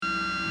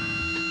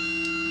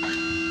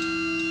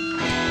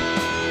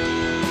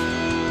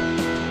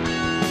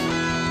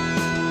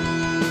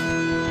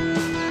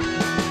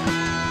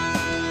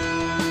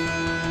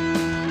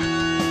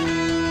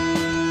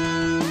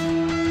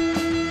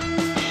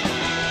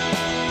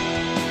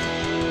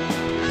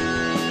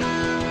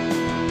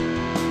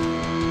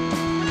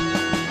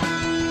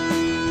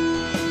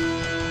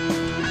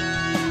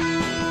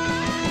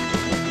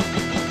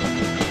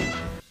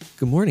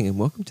Good morning and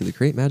welcome to the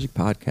Create Magic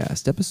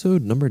Podcast,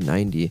 episode number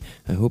 90.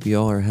 I hope you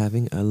all are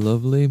having a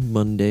lovely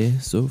Monday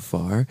so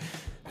far.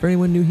 For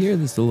anyone new here,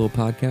 this is a little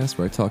podcast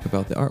where I talk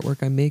about the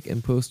artwork I make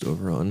and post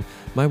over on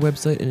my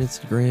website and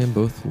Instagram,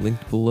 both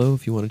linked below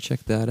if you want to check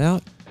that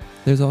out.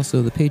 There's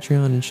also the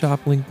Patreon and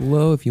shop link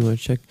below if you want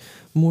to check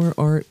more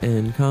art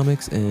and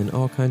comics and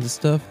all kinds of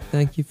stuff.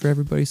 Thank you for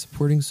everybody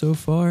supporting so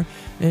far.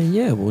 And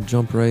yeah, we'll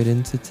jump right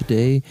into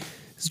today's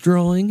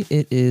drawing.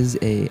 It is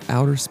a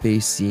outer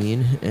space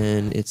scene,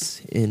 and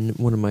it's in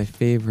one of my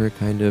favorite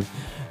kind of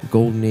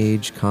golden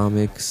age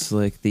comics,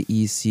 like the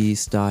EC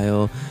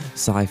style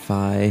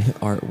sci-fi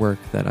artwork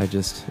that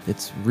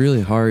it's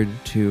really hard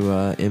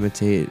to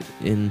imitate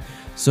in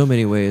so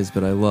many ways,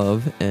 but I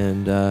love.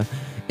 And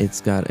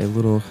it's got a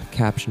little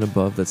caption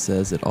above that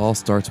says, "It all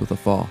starts with a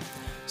fall."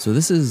 So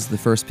this is the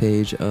first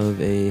page of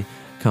a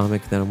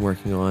comic that I'm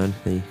working on,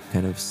 the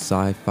kind of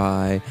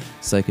sci-fi,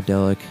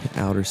 psychedelic,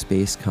 outer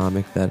space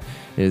comic that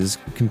is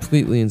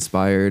completely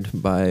inspired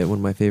by one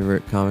of my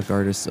favorite comic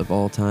artists of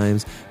all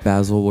times,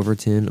 Basil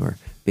Wolverton, or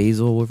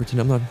Basil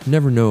Wolverton.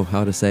 Never know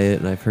how to say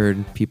it, and I've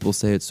heard people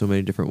say it so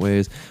many different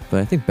ways, but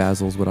I think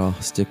Basil's what I'll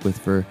stick with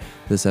for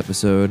this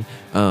episode.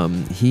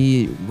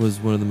 He was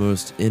one of the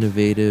most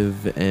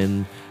innovative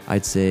and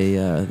I'd say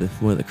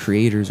one of the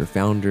creators or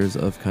founders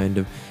of kind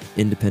of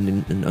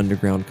independent and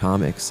underground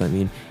comics. I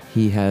mean,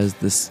 he has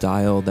this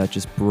style that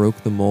just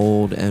broke the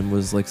mold and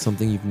was like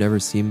something you've never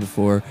seen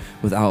before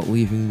without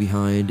leaving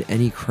behind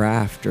any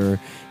craft, or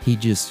he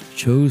just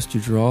chose to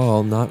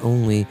draw not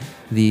only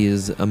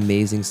these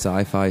amazing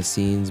sci-fi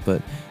scenes,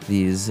 but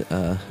these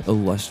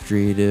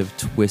illustrative,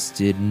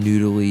 twisted,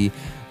 noodly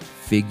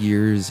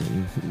figures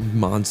and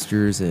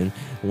monsters and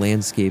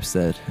landscapes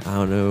that I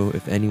don't know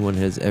if anyone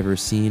has ever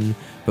seen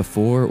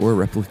before or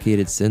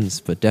replicated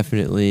since, but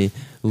definitely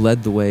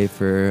led the way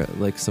for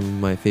like some of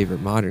my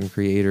favorite modern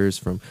creators,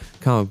 from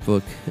comic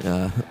book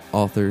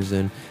authors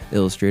and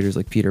illustrators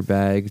like Peter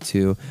Bagge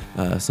to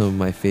some of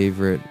my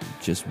favorite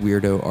just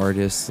weirdo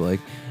artists like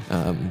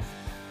I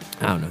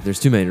don't know, there's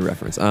too many to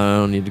reference. I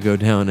don't need to go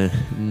down a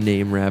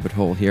name rabbit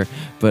hole here,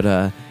 but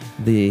a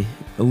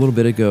little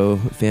bit ago,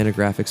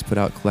 Fantagraphics put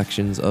out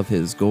collections of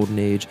his Golden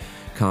Age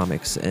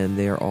comics, and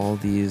they are all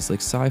these like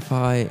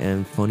sci-fi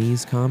and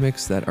funnies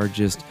comics that are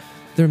just,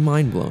 they're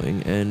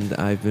mind-blowing, and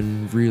I've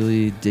been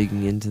really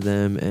digging into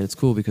them, and it's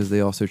cool because they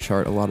also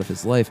chart a lot of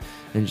his life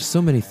and just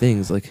so many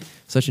things. Like,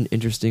 such an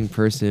interesting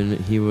person.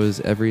 He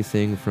was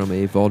everything from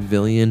a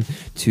vaudevillian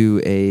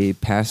to a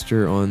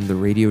pastor on the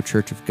Radio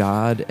Church of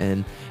God,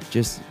 and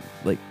just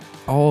like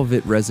all of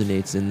it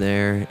resonates in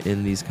there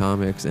in these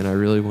comics, and I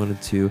really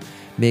wanted to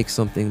make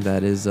something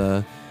that is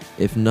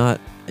if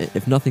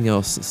nothing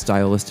else,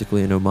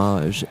 stylistically an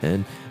homage.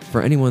 And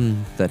for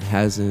anyone that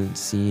hasn't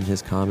seen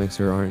his comics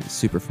or aren't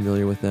super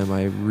familiar with them,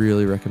 I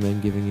really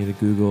recommend giving it a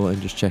Google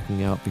and just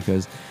checking out,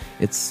 because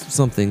it's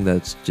something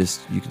that's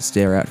just, you can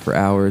stare at for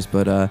hours.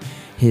 But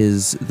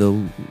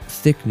the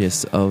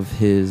thickness of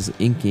his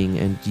inking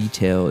and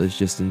detail is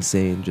just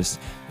insane, just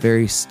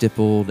very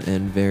stippled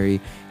and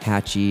very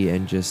hatchy,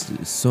 and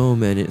just so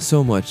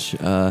much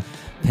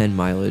pen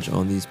mileage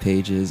on these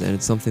pages, and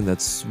it's something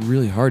that's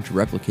really hard to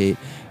replicate.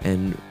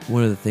 And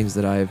one of the things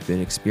that I've been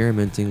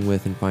experimenting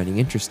with and finding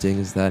interesting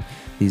is that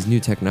these new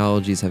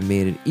technologies have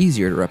made it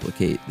easier to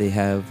replicate. They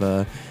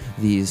have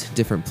these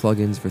different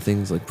plugins for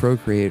things like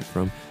Procreate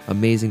from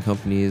amazing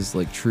companies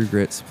like True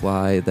Grit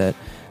Supply that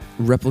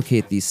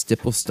replicate these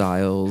stipple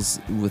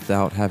styles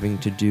without having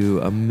to do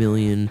a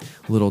million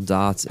little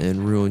dots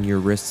and ruin your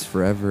wrists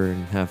forever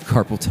and have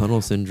carpal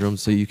tunnel syndrome.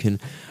 So you can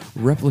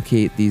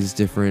replicate these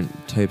different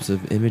types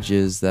of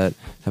images that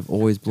have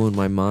always blown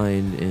my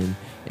mind in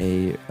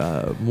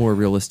a more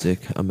realistic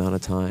amount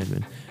of time.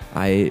 And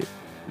I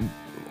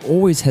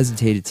always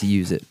hesitated to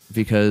use it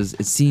because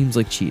it seems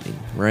like cheating,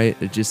 right?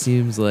 It just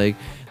seems like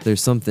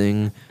there's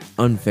something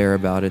unfair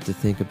about it, to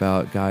think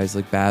about guys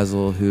like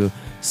Basil who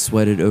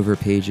sweated over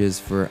pages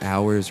for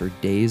hours or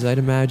days, I'd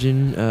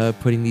imagine,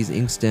 putting these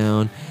inks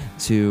down,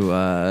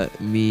 to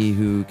me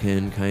who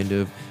can kind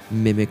of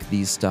mimic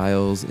these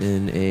styles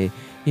in a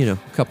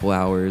couple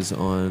hours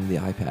on the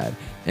iPad.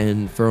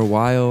 And for a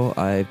while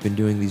I've been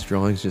doing these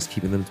drawings, just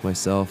keeping them to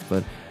myself,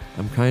 but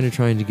I'm kind of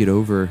trying to get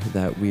over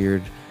that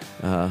weird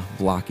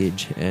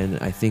blockage, and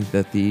I think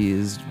that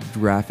these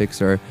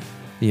graphics are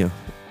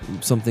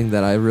something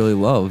that I really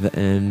love,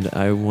 and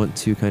I want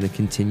to kind of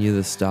continue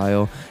the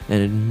style,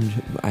 and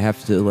I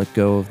have to let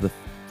go of the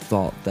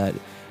thought that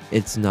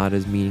it's not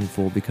as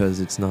meaningful because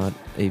it's not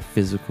a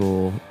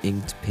physical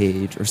inked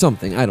page or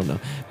something. I don't know.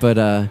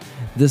 But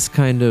this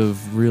kind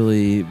of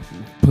really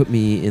put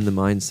me in the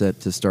mindset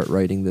to start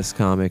writing this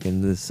comic,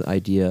 and this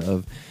idea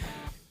of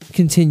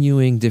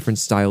continuing different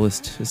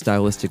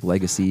stylistic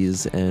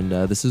legacies, and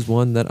this is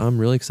one that I'm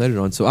really excited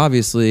on. So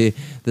obviously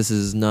this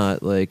is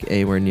not like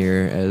anywhere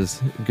near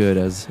as good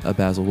as a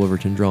Basil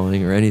Wolverton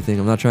drawing or anything.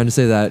 I'm not trying to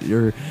say that.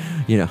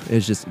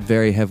 It's just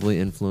very heavily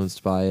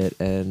influenced by it,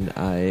 and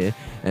I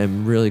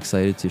am really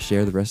excited to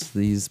share the rest of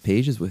these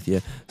pages with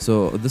you.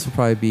 So this will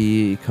probably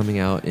be coming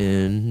out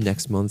in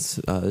next month's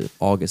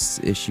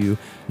August issue,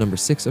 number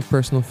 6 of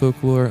Personal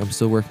Folklore. I'm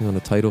still working on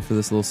the title for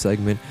this little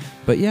segment,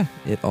 but yeah,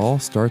 it all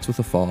starts with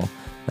a fall.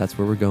 That's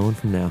where we're going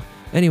from now.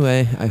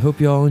 Anyway, I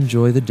hope you all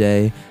enjoy the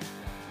day.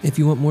 If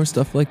you want more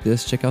stuff like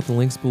this, check out the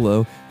links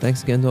below.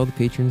 Thanks again to all the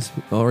patrons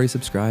who already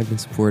subscribed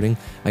and supporting.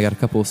 I got a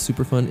couple of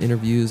super fun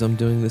interviews I'm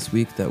doing this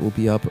week that will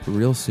be up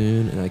real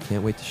soon, and I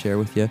can't wait to share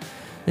with you.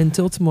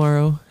 Until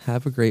tomorrow,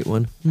 have a great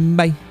one.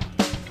 Bye.